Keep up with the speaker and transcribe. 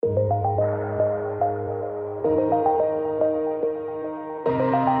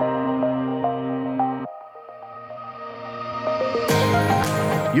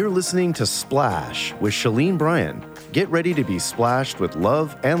listening to Splash with Shalene Bryan. Get ready to be splashed with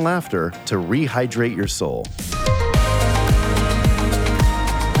love and laughter to rehydrate your soul.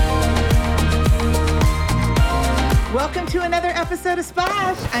 Welcome to another episode of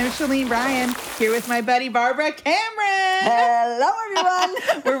Splash. I'm Shalene Bryan, here with my buddy Barbara Cameron. Hello,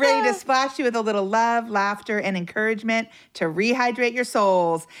 everyone. We're ready to splash you with a little love, laughter, and encouragement to rehydrate your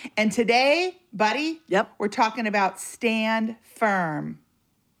souls. And today, buddy, we're talking about stand firm.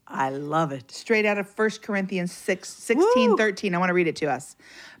 I love it. Straight out of 1 Corinthians 16, 13. I want to read it to us.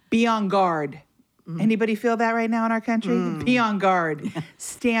 Be on guard. Anybody feel that right now in our country? Be on guard.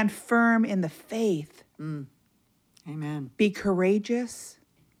 Stand firm in the faith. Amen. Be courageous.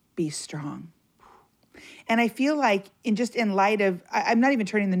 Be strong. And I feel like in light of, I'm not even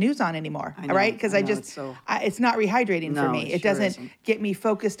turning the news on anymore, right? Because it's not rehydrating for me. It doesn't get me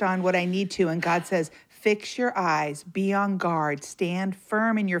focused on what I need to. And God says, fix your eyes, be on guard, stand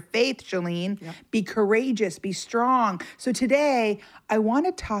firm in your faith, Shalene. Be courageous, be strong. So today, I want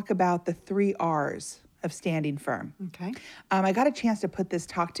to talk about the 3 R's of standing firm. Okay. I got a chance to put this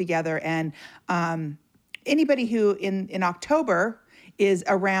talk together, and anybody who in October is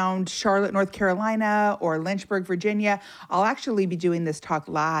around Charlotte, North Carolina, or Lynchburg, Virginia, I'll actually be doing this talk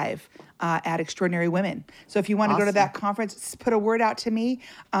live at Extraordinary Women. So if you want to go to that conference, put a word out to me.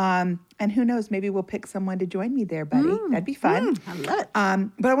 And who knows, maybe we'll pick someone to join me there, buddy. That'd be fun. I love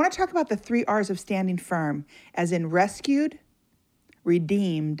it. But I want to talk about the 3 R's of standing firm, as in rescued,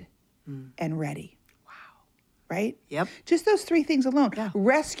 redeemed, and ready. Right? Yep. Just those 3 things alone. Yeah.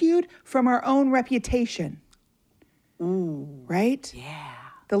 Rescued from our own reputation. Ooh. Right? Yeah.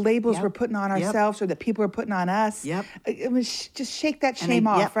 The labels we're putting on ourselves or that people are putting on us. Yep. It was just shake that shame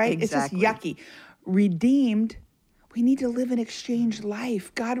off, right? Exactly. It's just yucky. Redeemed. We need to live an exchange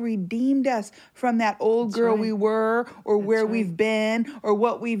life. God redeemed us from that old girl we were, or where we've been, or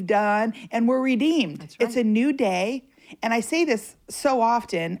what we've done, and we're redeemed. That's right. It's a new day. And I say this so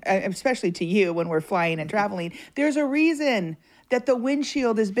often, especially to you when we're flying and traveling, there's a reason that the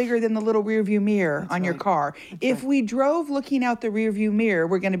windshield is bigger than the little rearview mirror on your car. If we drove looking out the rearview mirror,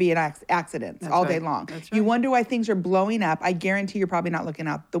 we're going to be in accidents all day long. You wonder why things are blowing up. I guarantee you're probably not looking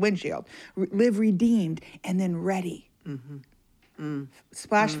out the windshield. Live redeemed and then ready.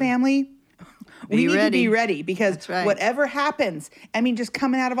 Splash family, we need to be ready, because whatever happens, I mean, just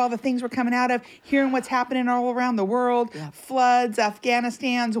coming out of all the things we're coming out of, hearing what's happening all around the world, floods,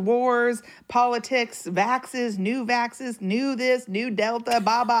 Afghanistan's, wars, politics, vaxes, new this, new Delta,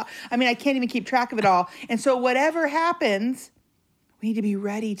 blah. I mean, I can't even keep track of it all. And so whatever happens, we need to be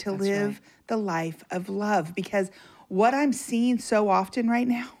ready to live the life of love, because what I'm seeing so often right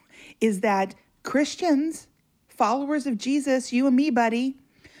now is that Christians, followers of Jesus, you and me, buddy,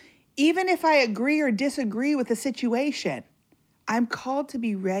 even if I agree or disagree with the situation, I'm called to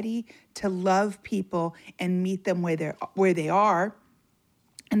be ready to love people and meet them where they are.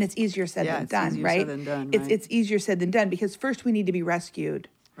 And it's easier said than done, right? It's easier said than done, because first we need to be rescued.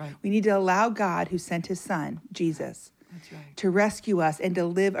 Right. We need to allow God, who sent his son, Jesus, to rescue us and to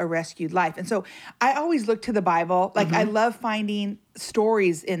live a rescued life. And so I always look to the Bible. Like, I love finding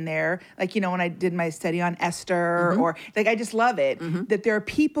stories in there. Like, when I did my study on Esther, or like, I just love it that there are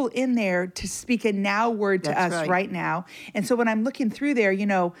people in there to speak a now word to us right now. And so when I'm looking through there,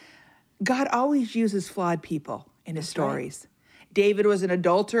 God always uses flawed people in his stories. David was an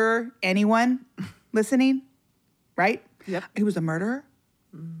adulterer. Anyone listening? Right? Yep. He was a murderer,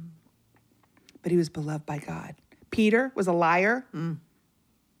 but he was beloved by God. Peter was a liar.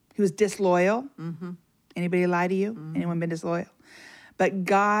 He was disloyal. Anybody lie to you? Anyone been disloyal? But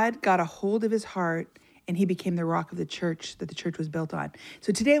God got a hold of his heart, and he became the rock of the church that the church was built on.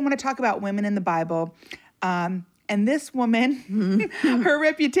 So today I want to talk about women in the Bible. And this woman, her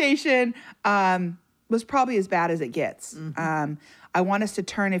reputation was probably as bad as it gets. I want us to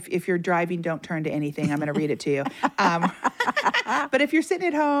turn, if you're driving, don't turn to anything. I'm going to read it to you. But if you're sitting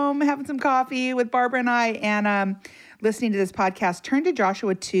at home having some coffee with Barbara and I and listening to this podcast, turn to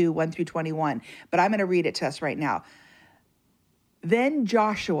Joshua 2, 1 through 21. But I'm going to read it to us right now. Then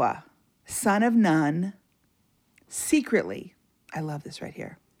Joshua, son of Nun, secretly, I love this right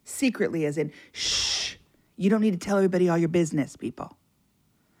here, secretly as in, shh, you don't need to tell everybody all your business, people.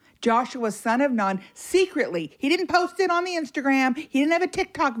 Joshua, son of Nun, secretly, he didn't post it on the Instagram. He didn't have a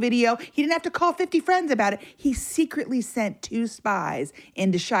TikTok video. He didn't have to call 50 friends about it. He secretly sent 2 spies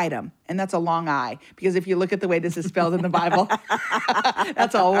into Shittim. And that's a long I, because if you look at the way this is spelled in the Bible,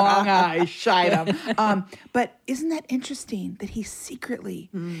 that's a long I, Shidam. But isn't that interesting that he secretly,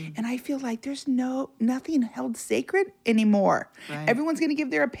 and I feel like there's nothing held sacred anymore. Right. Everyone's going to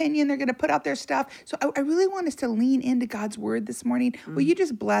give their opinion. They're going to put out their stuff. So I really want us to lean into God's word this morning. Will you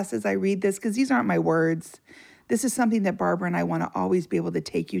just bless as I read this? Because these aren't my words. This is something that Barbara and I want to always be able to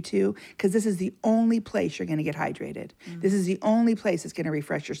take you to, because this is the only place you're going to get hydrated. This is the only place that's going to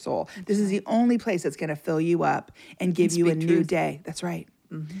refresh your soul. This is the only place that's going to fill you up and give you a new day. That's right.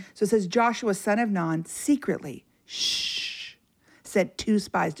 So it says, Joshua, son of Nun, secretly, sent 2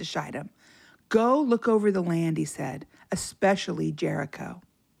 spies to Shittim. Go look over the land, he said, especially Jericho.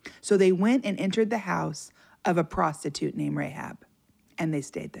 So they went and entered the house of a prostitute named Rahab, and they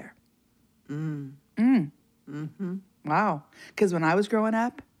stayed there. Wow. Because when I was growing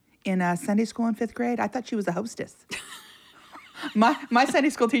up in Sunday school in 5th grade, I thought she was a hostess. My Sunday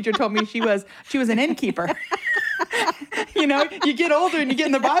school teacher told me she was an innkeeper. You know, you get older and you get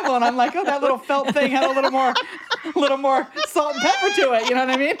in the Bible, and I'm like, oh, that little felt thing had a little more salt and pepper to it. You know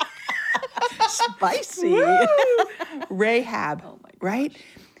what I mean? Spicy. Rahab, right?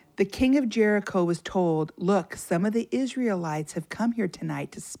 The king of Jericho was told, look, some of the Israelites have come here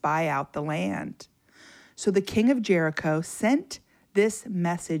tonight to spy out the land. So the king of Jericho sent this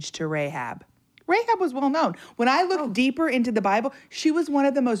message to Rahab. Rahab was well known. When I looked deeper into the Bible, she was one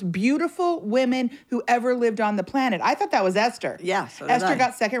of the most beautiful women who ever lived on the planet. I thought that was Esther. Yeah, so did Esther I.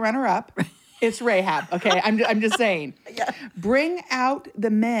 got second runner up. It's Rahab. Okay, I'm just saying. Yeah. Bring out the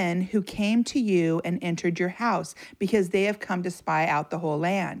men who came to you and entered your house, because they have come to spy out the whole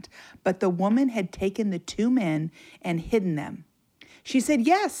land. But the woman had taken the 2 men and hidden them. She said,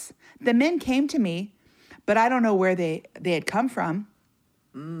 yes, the men came to me, but I don't know where they had come from.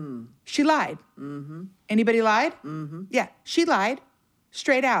 She lied. Anybody lied? Yeah, she lied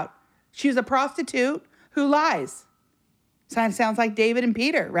straight out. She was a prostitute who lies. Sounds like David and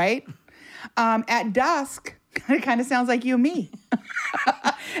Peter, right? At dusk, it kind of sounds like you and me.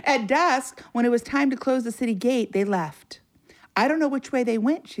 At dusk, when it was time to close the city gate, they left. I don't know which way they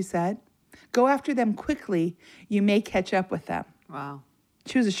went, she said. Go after them quickly. You may catch up with them. Wow.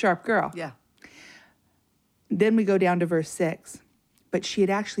 She was a sharp girl. Yeah. Then we go down to verse 6. But she had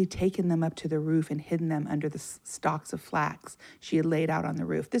actually taken them up to the roof and hidden them under the stalks of flax she had laid out on the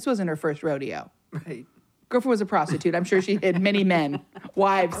roof. This wasn't her first rodeo. Right. Girlfriend was a prostitute. I'm sure she hid many men,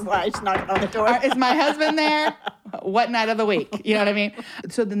 wives. Wives knocked on the door. Is my husband there? What night of the week? You know what I mean?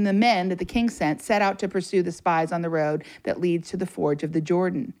 So then the men that the king sent set out to pursue the spies on the road that leads to the forge of the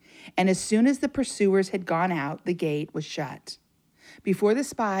Jordan. And as soon as the pursuers had gone out, the gate was shut. Before the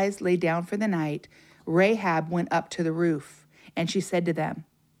spies lay down for the night, Rahab went up to the roof, and she said to them,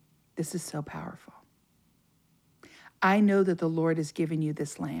 this is so powerful. I know that the Lord has given you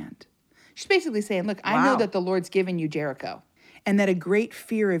this land. She's basically saying, look, I know that the Lord's given you Jericho, and that a great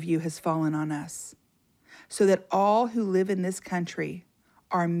fear of you has fallen on us, so that all who live in this country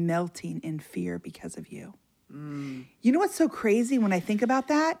are melting in fear because of you. You know what's so crazy when I think about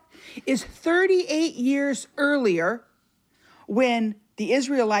that? Is 38 years earlier, when the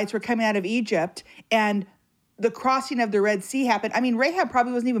Israelites were coming out of Egypt and the crossing of the Red Sea happened. I mean, Rahab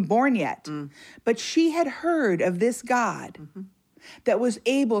probably wasn't even born yet, but she had heard of this God that was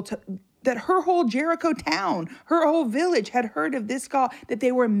able to, that her whole Jericho town, her whole village had heard of this God, that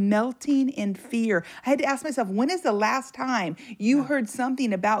they were melting in fear. I had to ask myself, when is the last time you heard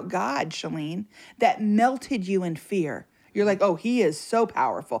something about God, Shalene, that melted you in fear? You're like, oh, he is so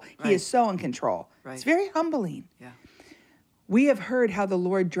powerful. He is so in control. Right. It's very humbling. Yeah. We have heard how the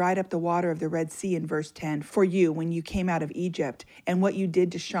Lord dried up the water of the Red Sea in verse 10 for you when you came out of Egypt, and what you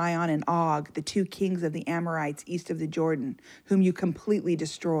did to Sihon and Og, the 2 kings of the Amorites east of the Jordan, whom you completely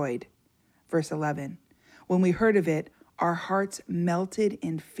destroyed. Verse 11, when we heard of it, our hearts melted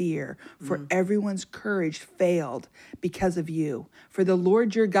in fear, for everyone's courage failed because of you. For the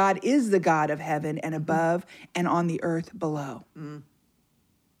Lord your God is the God of heaven and above and on the earth below.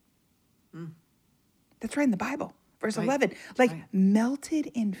 That's right in the Bible. Verse 11,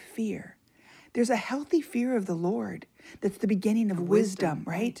 melted in fear. There's a healthy fear of the Lord. That's the beginning of wisdom,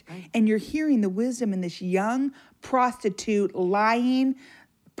 right? And you're hearing the wisdom in this young prostitute, lying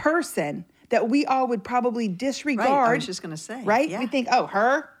person that we all would probably disregard. Right, I was just going to say. Right? Yeah. We think, oh,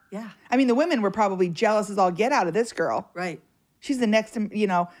 her? Yeah. I mean, the women were probably jealous as all get out of this girl. Right. She's the next,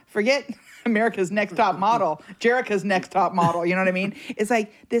 forget America's Next Top Model, Jericho's Next Top Model, you know what I mean? It's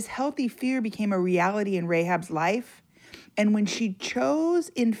like this healthy fear became a reality in Rahab's life. And when she chose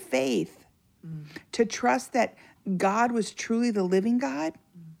in faith to trust that God was truly the living God,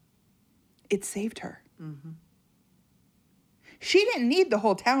 it saved her. She didn't need the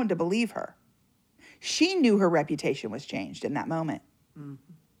whole town to believe her. She knew her reputation was changed in that moment. Mm-hmm.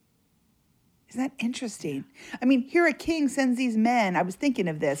 Isn't that interesting? I mean, here a king sends these men. I was thinking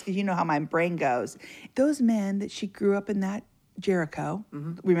of this because you know how my brain goes. Those men that she grew up in that Jericho,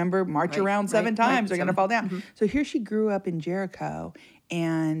 remember, march around seven times, they're going to fall down. Mm-hmm. So here she grew up in Jericho,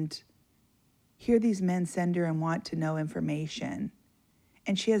 and here these men send her and want to know information,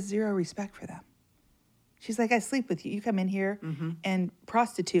 and she has zero respect for them. She's like, I sleep with you. You come in here and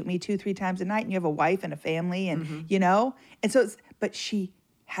prostitute me 2-3 times a night, and you have a wife and a family, and you know? And so, but she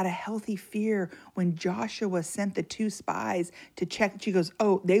had a healthy fear when Joshua sent the 2 spies to check. She goes,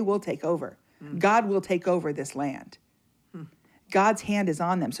 oh, they will take over. God will take over this land. God's hand is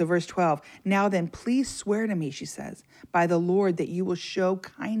on them. So verse 12, now then, please swear to me, she says, by the Lord that you will show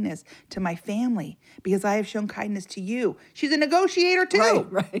kindness to my family because I have shown kindness to you. She's a negotiator too.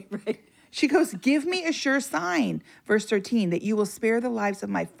 Right. She goes, give me a sure sign, verse 13, that you will spare the lives of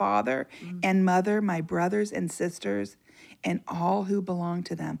my father and mother, my brothers and sisters, and all who belong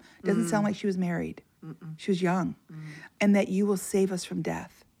to them. Doesn't sound like she was married. She was young. And that you will save us from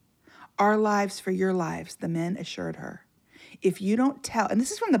death. Our lives for your lives, the men assured her. If you don't tell, and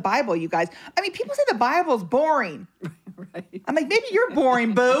this is from the Bible, you guys. I mean, people say the Bible's boring. Right. I'm like, maybe you're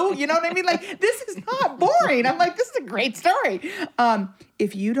boring, boo. You know what I mean? Like, this is not boring. I'm like, this is a great story.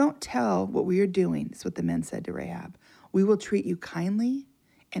 If you don't tell what we are doing, is what the men said to Rahab, we will treat you kindly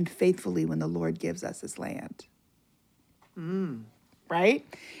and faithfully when the Lord gives us this land. Right?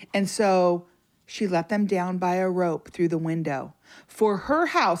 And so she let them down by a rope through the window. For her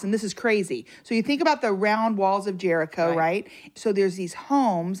house, and this is crazy. So you think about the round walls of Jericho, right? So there's these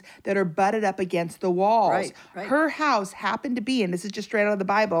homes that are butted up against the walls. Right. Her house happened to be, and this is just straight out of the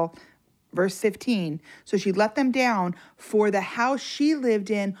Bible, verse 15. So she let them down, for the house she lived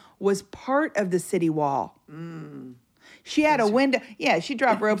in was part of the city wall. She had a window. Yeah, she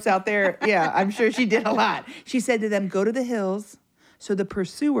dropped ropes out there. Yeah, I'm sure she did a lot. She said to them, go to the hills so the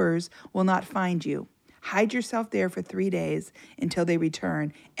pursuers will not find you. Hide yourself there for 3 days until they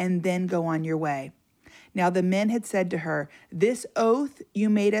return, and then go on your way. Now the men had said to her, this oath you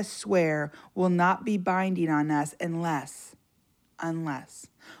made us swear will not be binding on us unless,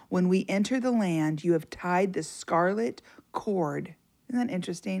 when we enter the land, you have tied the scarlet cord. Isn't that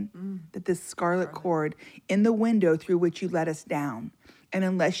interesting? That this scarlet cord in the window through which you let us down. And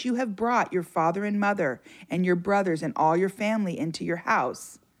unless you have brought your father and mother and your brothers and all your family into your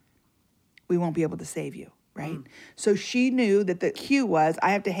house, we won't be able to save you, right? So she knew that the cue was,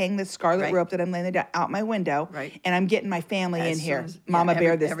 I have to hang this scarlet rope that I'm laying out my window, and I'm getting my family in here. Mama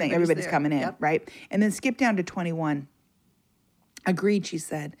bear this thing. Everybody's coming in, right? And then skip down to 21. Agreed, she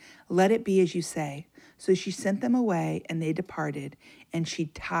said. Let it be as you say. So she sent them away, and they departed, and she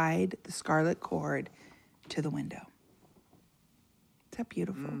tied the scarlet cord to the window. Is that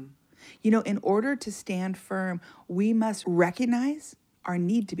beautiful? You know, in order to stand firm, we must recognize our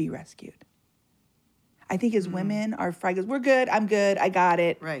need to be rescued. I think as women, our fight goes, we're good, I'm good, I got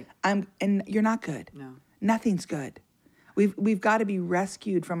it. Right. And you're not good. No. Nothing's good. We've got to be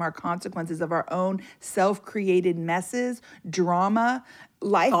rescued from our consequences of our own self-created messes, drama,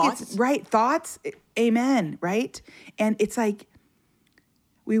 life gets thoughts. Amen, right? And it's like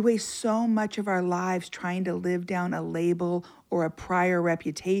we waste so much of our lives trying to live down a label or a prior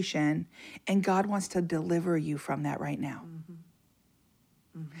reputation, and God wants to deliver you from that right now.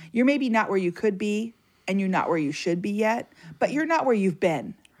 You're maybe not where you could be, and you're not where you should be yet, but you're not where you've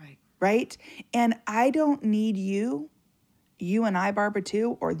been, right? And I don't need you and I, Barbara,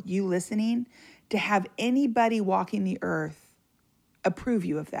 too, or you listening, to have anybody walking the earth approve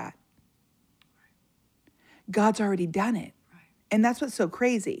you of that. God's already done it. And that's what's so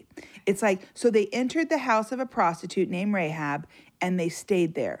crazy. It's like, so they entered the house of a prostitute named Rahab, and they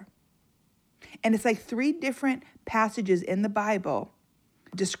stayed there. And it's like 3 different passages in the Bible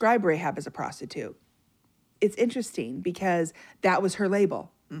describe Rahab as a prostitute. It's interesting because that was her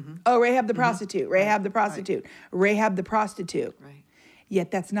label. Oh, Rahab the prostitute, Rahab the prostitute, Rahab the prostitute. Right.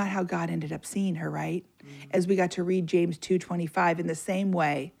 Yet that's not how God ended up seeing her, right? As we got to read James 2:25 in the same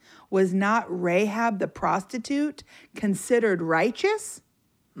way, was not Rahab the prostitute considered righteous?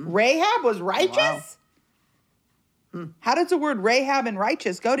 Rahab was righteous? Wow. How does the word Rahab and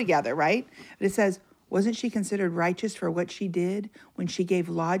righteous go together, right? But it says, wasn't she considered righteous for what she did when she gave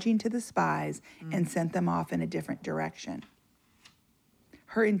lodging to the spies and sent them off in a different direction?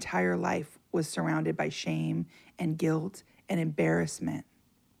 Her entire life was surrounded by shame and guilt and embarrassment.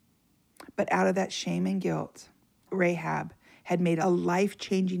 But out of that shame and guilt, Rahab had made a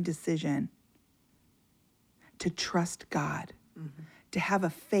life-changing decision to trust God, to have a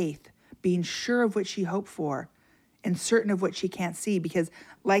faith, being sure of what she hoped for, and certain of what she can't see, because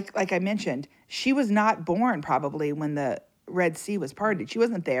like I mentioned, she was not born probably when the Red Sea was parted. She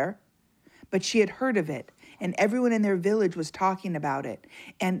wasn't there, but she had heard of it, and everyone in their village was talking about it,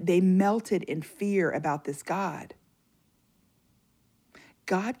 and they melted in fear about this God.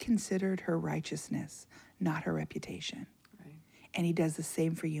 God considered her righteousness, not her reputation. Right. And he does the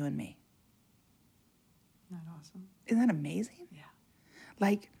same for you and me. Isn't that awesome? Isn't that amazing? Yeah.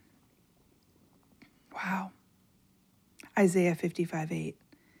 Like, wow. Isaiah 55:8.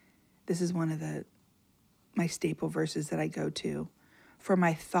 This is one of my staple verses that I go to. For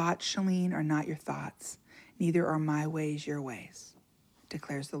my thoughts, Shalene, are not your thoughts, neither are my ways your ways,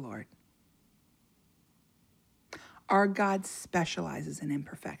 declares the Lord. Our God specializes in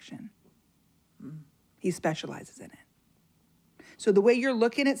imperfection. He specializes in it. So the way you're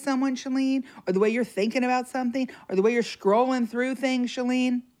looking at someone, Shalene, or the way you're thinking about something, or the way you're scrolling through things,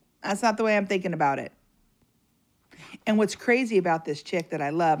 Shalene, that's not the way I'm thinking about it. And what's crazy about this chick that I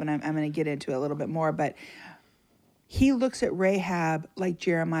love, and I'm going to get into it a little bit more, but he looks at Rahab like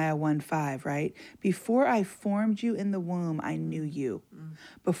Jeremiah 1:5, right? Before I formed you in the womb, I knew you.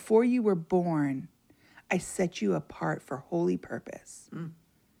 Before you were born, I set you apart for holy purpose.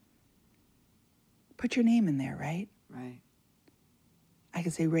 Put your name in there, right? Right. I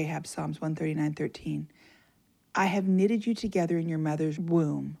could say Rahab, Psalms 139:13. I have knitted you together in your mother's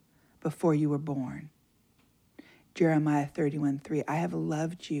womb before you were born. Jeremiah 31:3. I have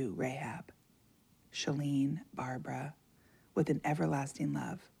loved you, Rahab, Shalene, Barbara, with an everlasting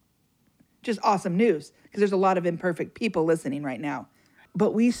love. Just awesome news, because there's a lot of imperfect people listening right now.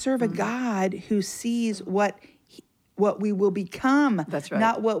 But we serve a God who sees what we will become, That's right.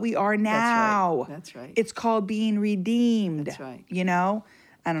 not what we are now. That's right. It's called being redeemed. That's right. You know?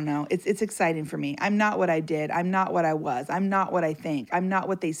 I don't know. It's exciting for me. I'm not what I did. I'm not what I was. I'm not what I think. I'm not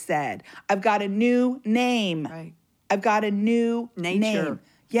what they said. I've got a new name. Right. I've got a new Nature. name.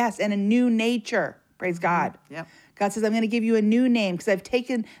 Yes, and a new nature. Praise God. Yep. God says, I'm going to give you a new name because I've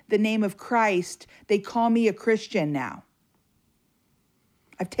taken the name of Christ. They call me a Christian now.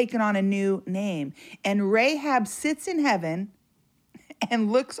 I've taken on a new name. And Rahab sits in heaven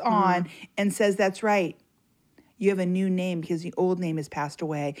and looks on and says, that's right. You have a new name because the old name has passed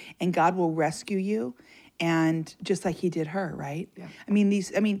away, and God will rescue you. And just like he did her, right? Yeah. I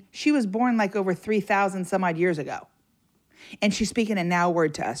mean, she was born like over 3,000 some odd years ago. And she's speaking a now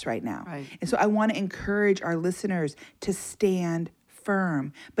word to us right now. Right. And so I want to encourage our listeners to stand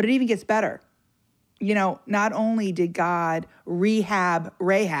firm. But it even gets better. You know, not only did God rehab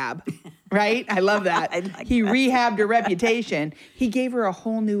Rahab, right? I love that. I like He that. rehabbed her reputation. He gave her a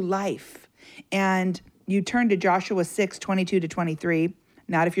whole new life. And you turn to Joshua 6:22-23.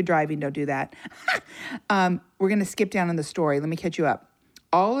 Not if you're driving, don't do that. We're going to skip down in the story. Let me catch you up.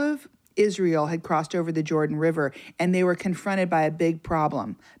 All of Israel had crossed over the Jordan River, and they were confronted by a big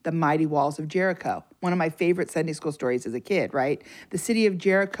problem, the mighty walls of Jericho. One of my favorite Sunday school stories as a kid, right? The city of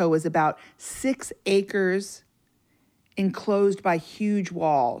Jericho was about 6 acres enclosed by huge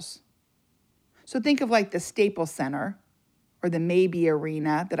walls. So think of like the Staples Center or the Maybe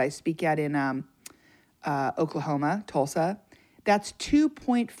Arena that I speak at in Oklahoma, Tulsa. That's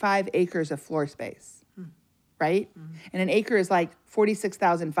 2.5 acres of floor space, right? And an acre is like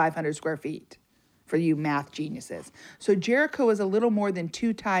 46,500 square feet for you math geniuses. So Jericho is a little more than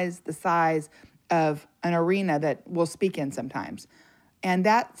 2 times the size of an arena that we'll speak in sometimes. And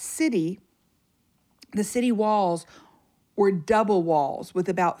that city, the city walls were double walls with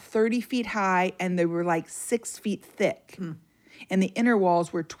about 30 feet high, and they were like 6 feet thick. And the inner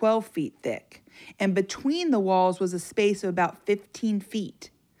walls were 12 feet thick. And between the walls was a space of about 15 feet.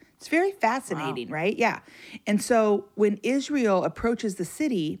 It's very fascinating, right? Yeah. And so when Israel approaches the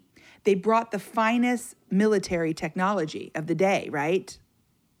city, they brought the finest military technology of the day, right?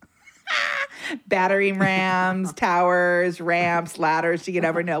 Battering rams, towers, ramps, ladders to get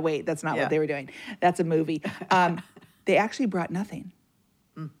over. No, wait, that's not what they were doing. That's a movie. They actually brought nothing.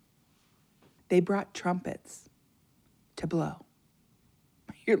 They brought trumpets to blow.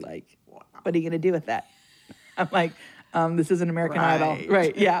 You're like, what are you going to do with that? I'm like, this is an American Idol.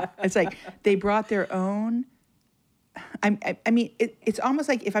 Right, yeah. It's like they brought their own. I mean, it's almost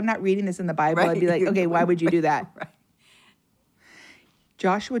like if I'm not reading this in the Bible, I'd be like, okay, why would you do that? Right.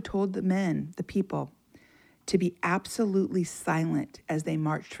 Joshua told the men, the people, to be absolutely silent as they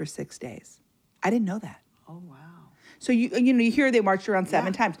marched for 6 days. I didn't know that. Oh, wow. So you hear they marched around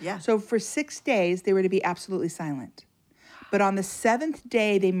 7 times. Yeah. So for 6 days, they were to be absolutely silent. But on the 7th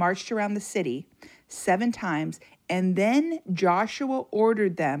day, they marched around the city 7 times. And then Joshua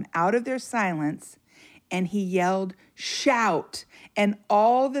ordered them out of their silence, and he yelled, shout. And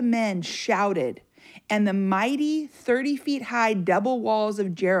all the men shouted. And the mighty 30 feet high double walls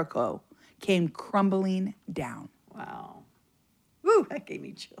of Jericho came crumbling down. Wow. Woo, that gave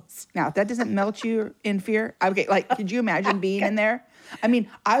me chills. Now, if that doesn't melt you in fear, okay, like, could you imagine being in there? I mean,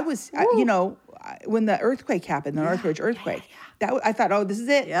 I was, when the earthquake happened, the Northridge earthquake, I thought, oh, this is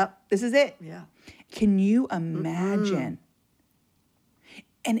it. Yep. This is it. Yeah. Can you imagine?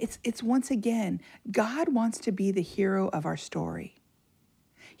 And it's once again, God wants to be the hero of our story.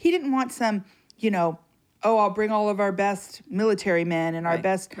 He didn't want some, I'll bring all of our best military men and our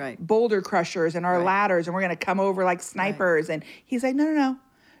best boulder crushers and our ladders, and we're going to come over like snipers. And he's like, no.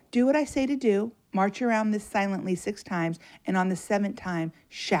 Do what I say to do. March around this silently 6 times, and on the 7th time,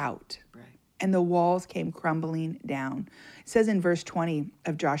 shout. Right. And the walls came crumbling down. It says in verse 20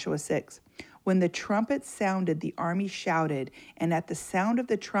 of Joshua 6, when the trumpet sounded, the army shouted, and at the sound of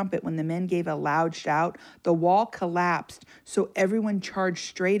the trumpet, when the men gave a loud shout, the wall collapsed, so everyone charged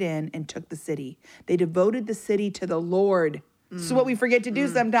straight in and took the city. They devoted the city to the Lord. This is what we forget to do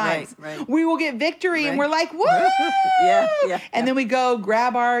sometimes. Right. We will get victory, and we're like, woo! Yeah. And then we go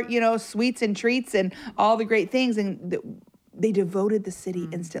grab our, sweets and treats and all the great things, and they devoted the city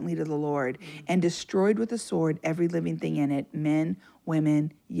instantly to the Lord and destroyed with the sword every living thing in it, men,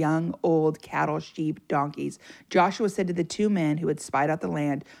 women, young, old, cattle, sheep, donkeys. Joshua said to the 2 men who had spied out the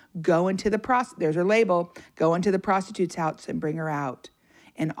land, go into the there's her label, go into the prostitute's house and bring her out,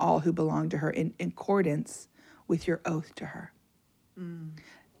 and all who belong to her in accordance with your oath to her.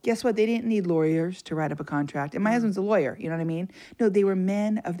 Guess what? They didn't need lawyers to write up a contract. And my husband's a lawyer, you know what I mean? No, they were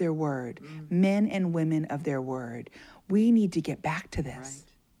men of their word, men and women of their word. We need to get back to this.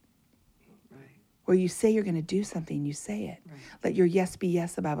 Right. Where you say you're going to do something, you say it. Right. Let your yes be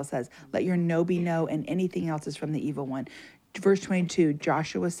yes, the Bible says. Let your no be no, and anything else is from the evil one. Verse 22,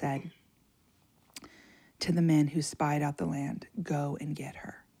 Joshua said to the men who spied out the land, go and get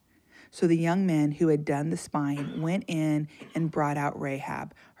her. So the young men who had done the spying went in and brought out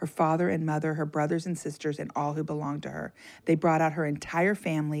Rahab, her father and mother, her brothers and sisters, and all who belonged to her. They brought out her entire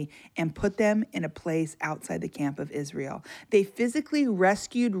family and put them in a place outside the camp of Israel. They physically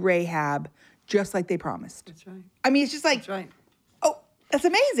rescued Rahab just like they promised. That's right. I mean, it's just like, That's right. oh, that's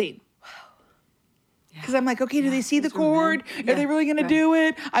amazing. Because I'm like, okay, do they see the cord? Are they really going to do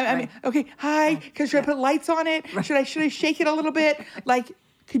it? I mean, okay, hi, because should I put lights on it? Should I shake it a little bit? Like,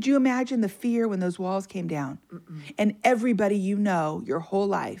 could you imagine the fear when those walls came down? And everybody your whole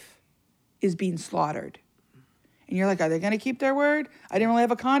life is being slaughtered. And you're like, are they going to keep their word? I didn't really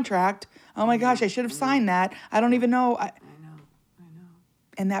have a contract. Oh my gosh, I should have signed that. I don't even know. I know.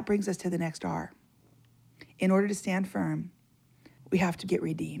 And that brings us to the next R. In order to stand firm, we have to get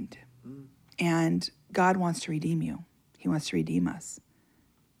redeemed. And God wants to redeem you. He wants to redeem us.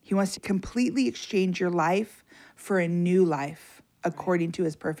 He wants to completely exchange your life for a new life according to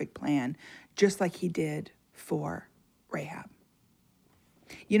his perfect plan, just like he did for Rahab.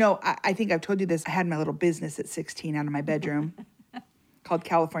 I think I've told you this. I had my little business at 16 out of my bedroom called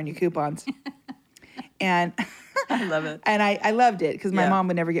California Coupons. And I love it. And I loved it because my mom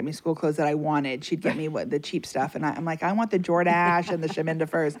would never get me school clothes that I wanted. She'd get me the cheap stuff. And I'm like, I want the Jordache and the Sheminda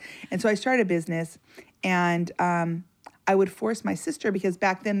furs. And so I started a business, and I would force my sister, because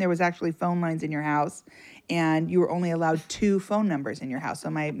back then there was actually phone lines in your house, and you were only allowed 2 phone numbers in your house. So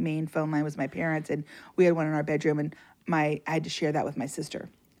my main phone line was my parents, and we had one in our bedroom, and I had to share that with my sister.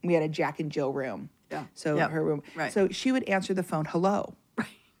 We had a Jack and Jill room. Yeah. So her room. Right. So she would answer the phone, hello. Right.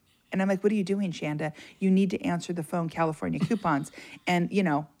 And I'm like, what are you doing, Shanda? You need to answer the phone, California Coupons. And,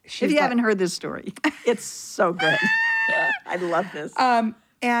 she's If you haven't heard this story, it's so good. I love this.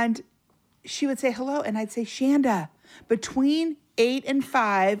 And she would say hello, and I'd say, Shanda, between 8 and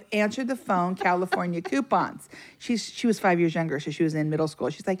 5, answered the phone, California Coupons. She was 5 years younger, so she was in middle school.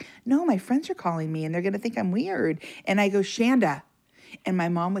 She's like, no, my friends are calling me, and they're going to think I'm weird. And I go, Shanda. And my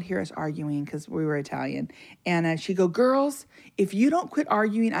mom would hear us arguing because we were Italian. And she'd go, girls, if you don't quit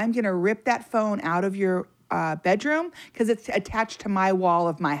arguing, I'm going to rip that phone out of your bedroom because it's attached to my wall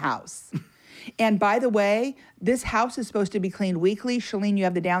of my house. And by the way, this house is supposed to be cleaned weekly. Shalene, you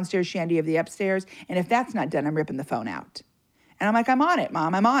have the downstairs, Shandy, you have the upstairs. And if that's not done, I'm ripping the phone out. And I'm like, I'm on it,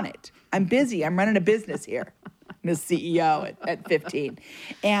 Mom. I'm on it. I'm busy. I'm running a business here. I'm a CEO at 15.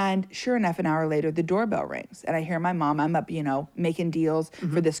 And sure enough, an hour later, the doorbell rings. And I hear my mom. I'm up, making deals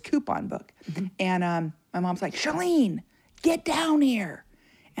for this coupon book. And my mom's like, Shalene, get down here.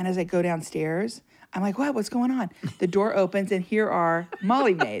 And as I go downstairs, I'm like, what? What's going on? The door opens, and here are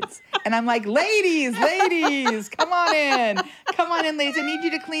Molly maids. And I'm like, ladies, come on in. Come on in, ladies. I need you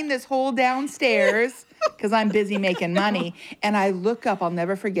to clean this whole downstairs because I'm busy making money. And I look up. I'll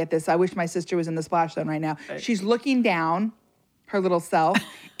never forget this. I wish my sister was in the splash zone right now. She's looking down, her little self.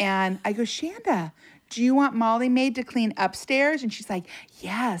 And I go, Shanda, do you want Molly Maid to clean upstairs? And she's like,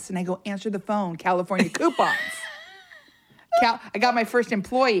 yes. And I go, answer the phone, California coupons. I got my first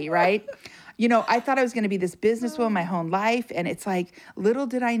employee, right? You know, I thought I was going to be this businesswoman my whole life. And it's like, little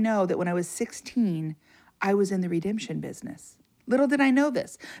did I know that when I was 16, I was in the redemption business. Little did I know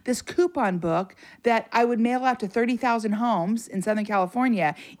this coupon book that I would mail out to 30,000 homes in Southern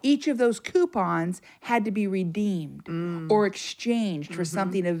California. Each of those coupons had to be redeemed or exchanged for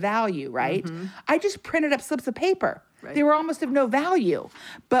something of value, right? I just printed up slips of paper. Right. They were almost of no value.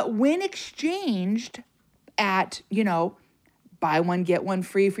 But when exchanged at, you know, buy one, get one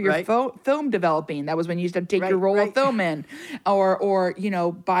free for your film developing. That was when you used to take your roll of film in. Or, you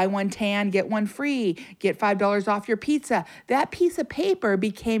know, buy one tan, get one free, get $5 off your pizza. That piece of paper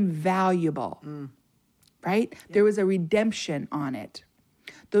became valuable, right? Yeah. There was a redemption on it.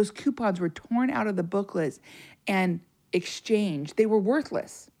 Those coupons were torn out of the booklets and exchanged. They were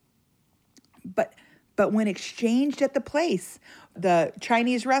worthless. But when exchanged at the place, the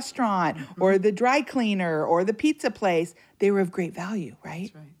Chinese restaurant or the dry cleaner or the pizza place, they were of great value,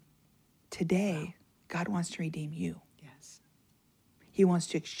 right? That's right. Today, God wants to redeem you. Yes. He wants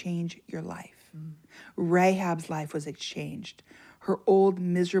to exchange your life. Rahab's life was exchanged. Her old,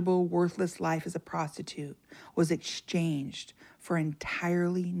 miserable, worthless life as a prostitute was exchanged for an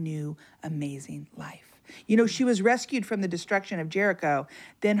entirely new, amazing life. You know, she was rescued from the destruction of Jericho.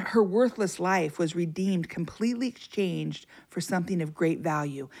 Then her worthless life was redeemed, completely exchanged for something of great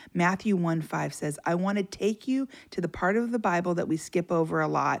value. Matthew 1:5 says, I want to take you to the part of the Bible that we skip over a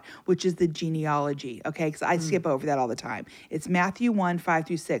lot, which is the genealogy, okay? Because I skip over that all the time. It's Matthew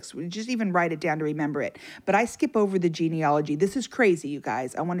 1:5-6. We just even write it down to remember it. But I skip over the genealogy. This is crazy, you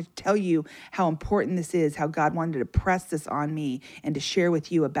guys. I want to tell you how important this is, how God wanted to press this on me and to share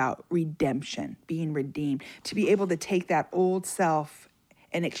with you about redemption, being redeemed, to be able to take that old self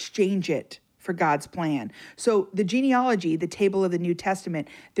and exchange it for God's plan. So the genealogy, the table of the New Testament,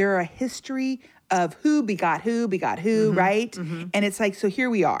 there are a history of who begot who, right? And it's like, so here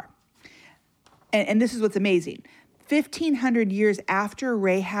we are. And this is what's amazing. 1,500 years after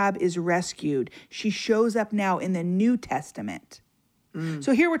Rahab is rescued, she shows up now in the New Testament.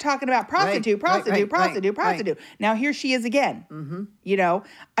 So here we're talking about prostitute. Now here she is again. You know,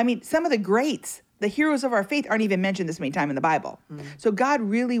 I mean, some of the greats, the heroes of our faith, aren't even mentioned this many times in the Bible. So God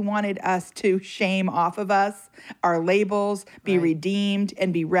really wanted us to shame off of us our labels, be redeemed,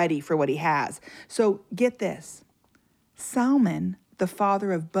 and be ready for what he has. So get this. Salmon, the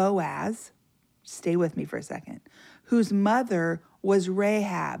father of Boaz, stay with me for a second, whose mother was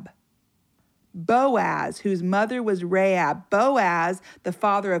Rahab. Boaz, whose mother was Rahab. Boaz, the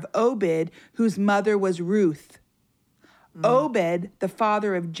father of Obed, whose mother was Ruth. Obed, the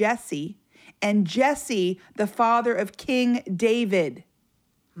father of Jesse, and Jesse, the father of King David.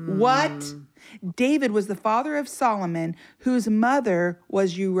 What? David was the father of Solomon, whose mother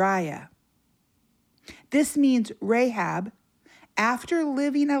was Uriah. This means Rahab, after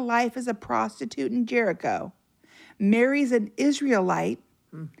living a life as a prostitute in Jericho, marries an Israelite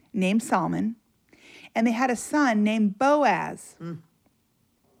named Salmon, and they had a son named Boaz,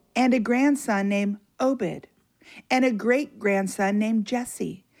 and a grandson named Obed, and a great-grandson named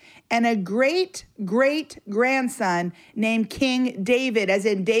Jesse, and a great-great-grandson named King David, as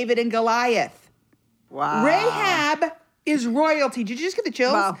in David and Goliath. Wow. Rahab is royalty. Did you just get the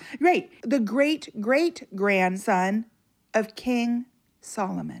chills? Wow. Right. The great-great-grandson of King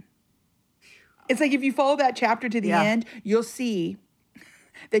Solomon. It's like if you follow that chapter to the end, you'll see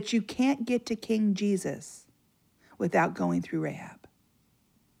that you can't get to King Jesus without going through Rahab.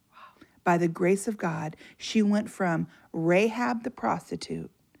 Wow. By the grace of God, she went from Rahab the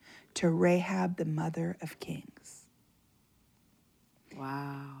prostitute to Rahab the mother of kings.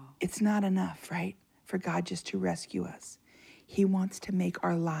 Wow. It's not enough, right, for God just to rescue us. He wants to make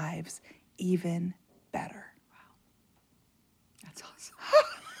our lives even better. Wow. That's awesome.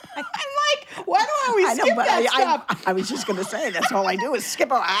 I'm like, why do I always skip that stuff? I was just going to say, that's all I do is skip.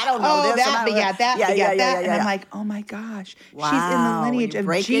 I don't know this. That begat that. And I'm like, oh my gosh, wow. She's in the lineage of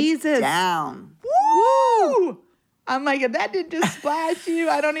Jesus. It down. Woo! I'm like, if that didn't just splash you,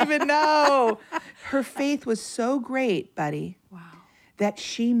 I don't even know. Her faith was so great, buddy, that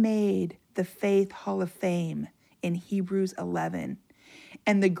she made the Faith Hall of Fame in Hebrews 11.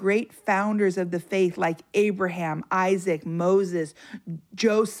 And the great founders of the faith like Abraham, Isaac, Moses,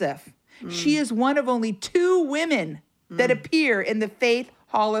 Joseph. She is one of only 2 women that appear in the Faith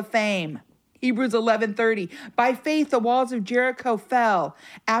Hall of Fame. Hebrews 11:30. By faith, the walls of Jericho fell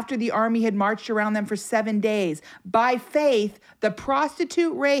after the army had marched around them for 7 days. By faith, the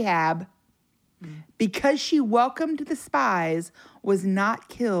prostitute Rahab, because she welcomed the spies, was not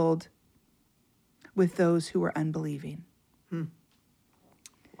killed with those who were unbelieving.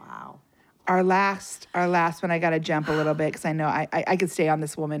 Wow. Our last one, I got to jump a little bit because I know I could stay on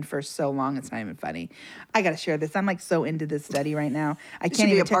this woman for so long. It's not even funny. I got to share this. I'm like so into this study right now. I It can't should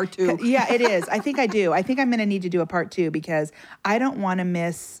be even a part 2. Yeah, it is. I think I do. I think I'm going to need to do a part 2 because I don't want to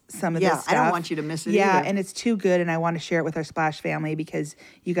miss some of this stuff. I don't want you to miss it Yeah, either. and it's too good, and I want to share it with our Splash family because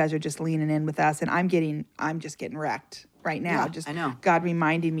you guys are just leaning in with us, and I'm just getting wrecked right now. Yeah, I know. God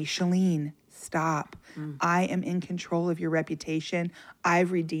reminding me, Shalene, stop. I am in control of your reputation.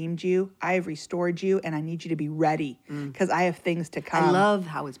 I've redeemed you. I have restored you, and I need you to be ready because I have things to come. I love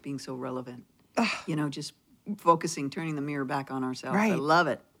how it's being so relevant. Just focusing, turning the mirror back on ourselves. Right. I love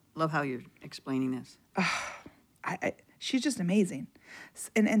it. Love how you're explaining this. She's just amazing.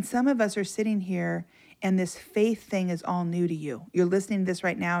 And some of us are sitting here and this faith thing is all new to you. You're listening to this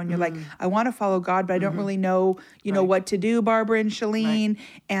right now and you're like, I want to follow God, but I don't really know, know what to do, Barbara and Shalene.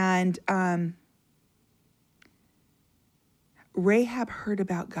 Right. And Rahab heard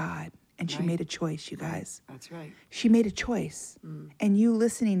about God and she made a choice, you guys. That's right. She made a choice. And you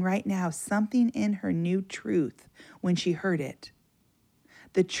listening right now, something in her new truth when she heard it.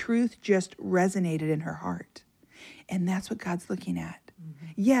 The truth just resonated in her heart. And that's what God's looking at.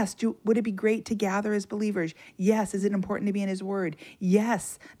 Yes, would it be great to gather as believers? Yes, is it important to be in his word?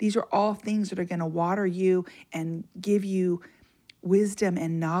 Yes, these are all things that are going to water you and give you wisdom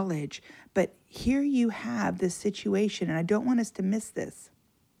and knowledge. But here you have this situation, and I don't want us to miss this.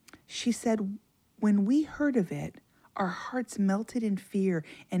 She said, when we heard of it, our hearts melted in fear,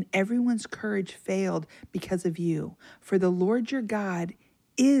 and everyone's courage failed because of you. For the Lord your God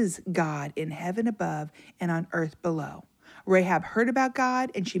is God in heaven above and on earth below. Rahab heard about God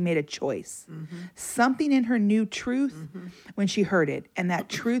and she made a choice. Something in her new truth when she heard it, and that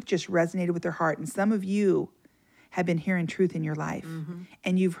truth just resonated with her heart. And some of you have been hearing truth in your life,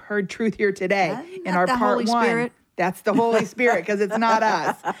 and you've heard truth here today in our part 1. Spirit. That's the Holy Spirit because it's not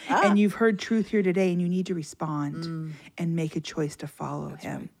us. And you've heard truth here today, and you need to respond and make a choice to follow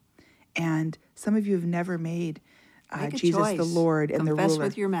him. Right. And some of you have never made Jesus choice. The Lord and the ruler. Confess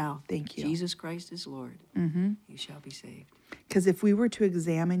with your mouth. Thank you. Jesus Christ is Lord. You shall be saved. Because if we were to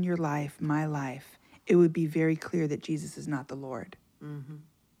examine your life, my life, it would be very clear that Jesus is not the Lord.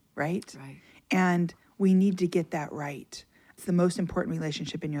 Right? Right. And we need to get that right. It's the most important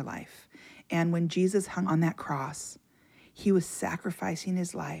relationship in your life. And when Jesus hung on that cross, he was sacrificing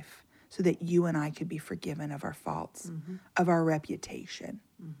his life so that you and I could be forgiven of our faults, of our reputation,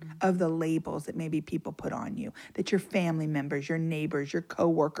 of the labels that maybe people put on you, that your family members, your neighbors, your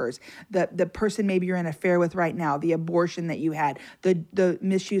coworkers, the person maybe you're in an affair with right now, the abortion that you had, the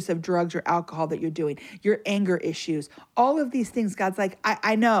misuse of drugs or alcohol that you're doing, your anger issues, all of these things, God's like,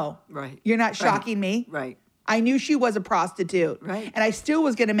 I know. Right. You're not shocking me. Right. I knew she was a prostitute. Right. And I still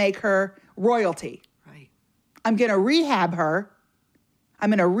was going to make her royalty. Right. I'm going to rehab her. I'm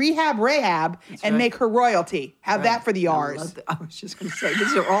going to rehab Rahab and make her royalty. Have that for the R's. I was just going to say,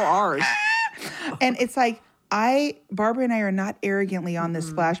 these are all R's. And it's like, Barbara and I are not arrogantly on this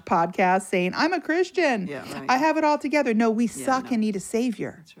Splash podcast saying, I'm a Christian. Yeah, right. I have it all together. No, we suck and need a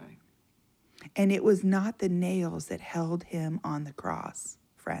savior. That's right. And it was not the nails that held him on the cross,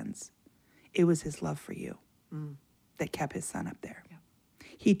 friends. It was his love for you that kept his son up there. Yeah.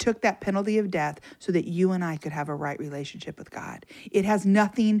 He took that penalty of death so that you and I could have a right relationship with God. It has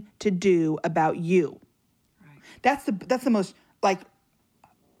nothing to do about you. Right. That's the most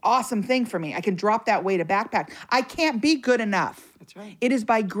awesome thing for me. I can drop that weight of backpack. I can't be good enough. That's right. It is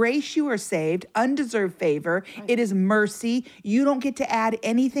by grace you are saved, undeserved favor. Right. It is mercy. You don't get to add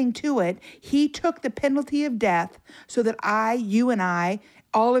anything to it. He took the penalty of death so that you and I,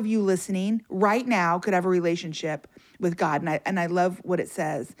 all of you listening right now, could have a relationship with God. And I love what it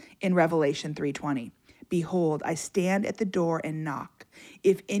says in Revelation 3:20. Behold, I stand at the door and knock.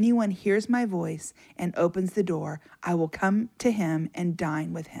 If anyone hears my voice and opens the door, I will come to him and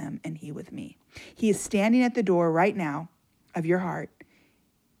dine with him and he with me. He is standing at the door right now of your heart,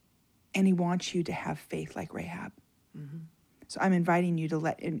 and he wants you to have faith like Rahab. So I'm inviting you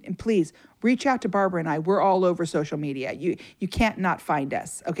to and please reach out to Barbara and I. We're all over social media. You can't not find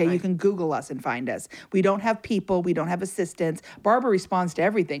us, okay? Right. You can Google us and find us. We don't have people. We don't have assistants. Barbara responds to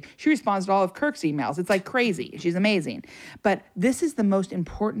everything. She responds to all of Kirk's emails. It's like crazy. She's amazing. But this is the most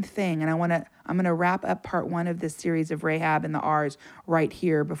important thing, and I'm going to wrap up part 1 of this series of Rahab and the R's right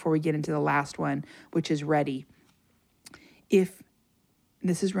here before we get into the last one, which is ready.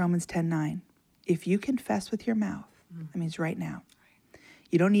 This is Romans 10:9. If you confess with your mouth, that means right now.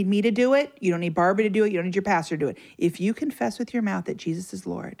 You don't need me to do it. You don't need Barbara to do it. You don't need your pastor to do it. If you confess with your mouth that Jesus is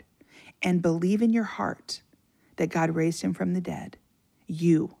Lord and believe in your heart that God raised him from the dead,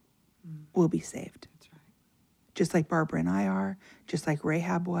 you will be saved. That's right. Just like Barbara and I are, just like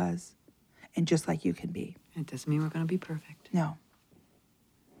Rahab was, and just like you can be. It doesn't mean we're going to be perfect, No.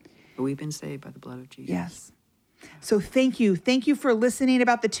 but we've been saved by the blood of Jesus. Yes. So thank you. Thank you for listening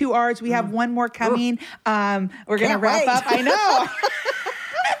about the 2 R's. We have one more coming. We're going to Can't wrap wait. up. I know.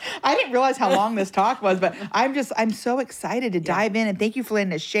 I didn't realize how long this talk was, but I'm so excited to dive in, and thank you for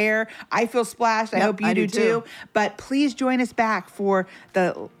letting us share. I feel splashed. I Yep, hope you I do do too. too. But please join us back for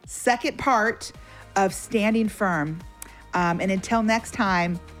the second part of Standing Firm. And until next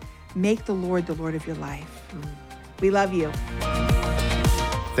time, make the Lord of your life. We love you.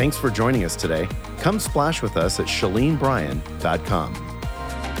 Thanks for joining us today. Come splash with us at ShaleneBryan.com.